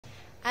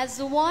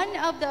As one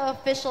of the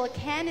official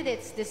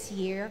candidates this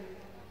year,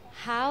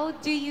 how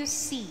do you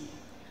see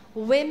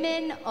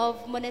women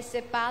of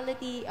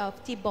municipality of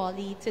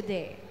TBOLI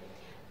today?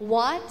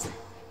 What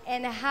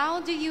and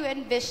how do you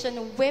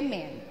envision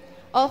women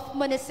of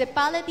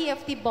municipality of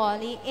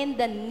TBOLI in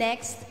the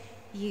next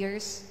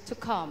years to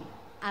come?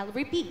 I'll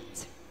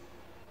repeat.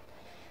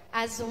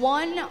 As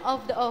one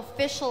of the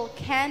official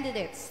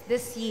candidates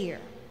this year,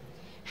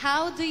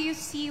 how do you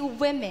see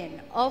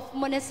women of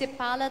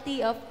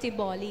municipality of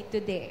TBOLI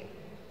today?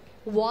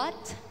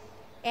 What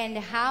and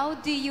how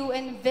do you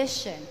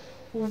envision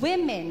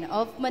women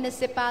of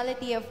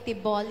municipality of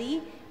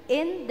TBOLI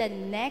in the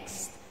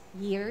next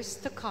years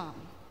to come?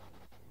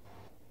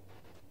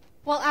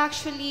 Well,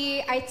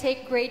 actually, I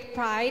take great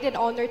pride and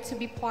honor to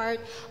be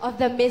part of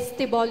the Miss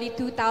TBOLI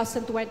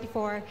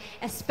 2024.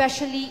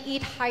 Especially,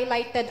 it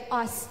highlighted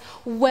us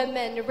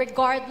women,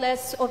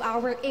 regardless of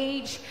our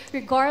age,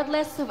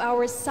 regardless of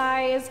our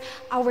size,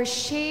 our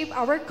shape,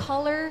 our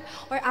color,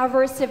 or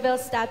our civil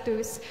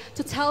status.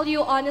 To tell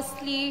you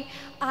honestly,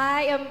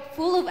 I am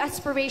full of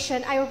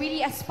aspiration. I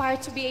really aspire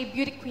to be a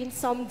beauty queen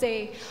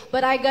someday.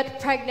 But I got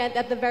pregnant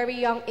at a very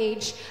young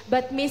age.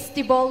 But Miss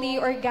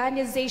TBOLI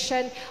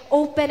organization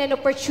opened an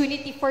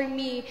opportunity for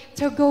me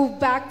to go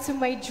back to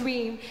my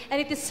dream. And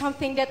it is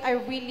something that I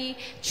really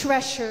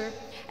treasure.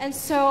 And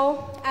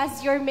so,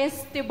 as your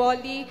Miss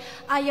TBOLI,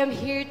 I am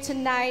here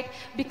tonight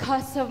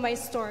because of my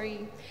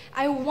story.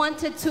 I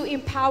wanted to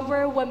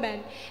empower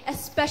women,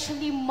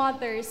 especially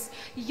mothers,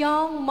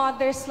 young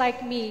mothers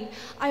like me.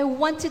 I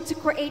wanted to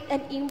create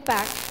an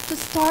impact, to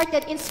start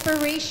an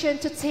inspiration,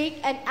 to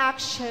take an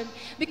action,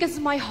 because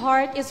my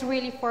heart is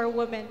really for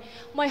women.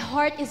 My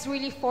heart is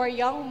really for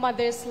young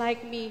mothers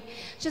like me.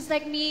 Just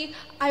like me,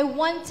 I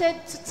wanted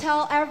to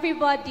tell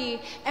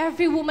everybody,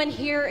 every woman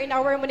here in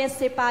our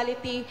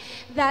municipality,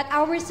 that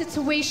our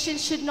situation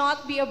should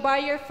not be a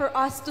barrier for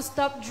us to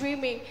stop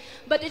dreaming,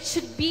 but it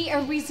should be a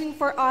reason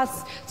for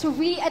us to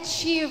really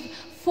achieve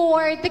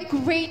for the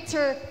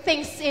greater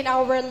things in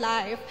our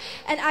life.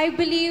 And I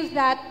believe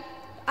that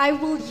I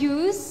will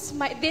use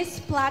this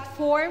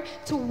platform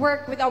to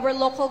work with our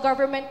local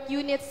government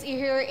units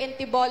here in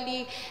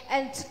TBOLI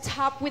and to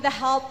tap with the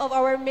help of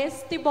our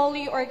Miss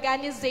TBOLI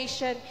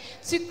organization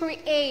to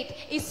create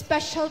a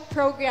special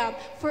program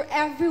for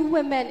every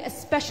woman,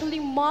 especially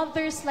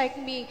mothers like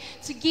me,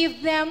 to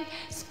give them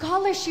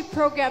scholarship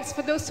programs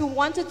for those who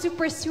wanted to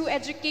pursue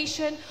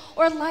education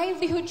or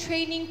livelihood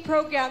training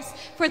programs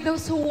for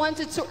those who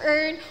wanted to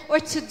earn or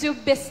to do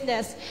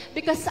business.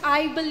 Because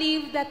I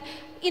believe that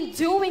in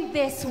doing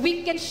this,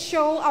 we can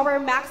show our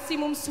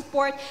maximum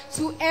support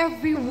to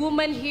every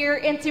woman here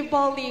in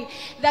TBOLI,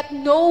 that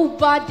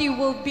nobody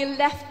will be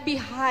left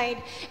behind.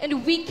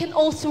 And we can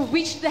also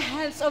reach the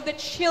hands of the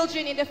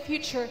children in the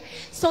future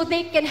so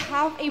they can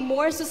have a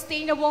more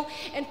sustainable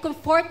and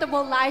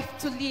comfortable life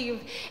to live.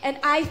 And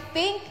I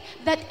think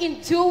that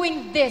in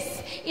doing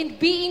this, in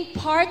being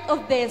part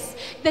of this,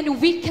 then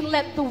we can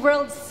let the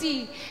world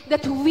see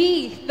that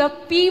we, the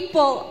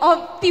people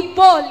of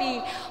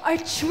TBOLI, are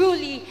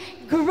truly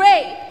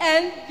great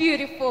and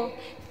beautiful.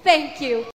 Thank you.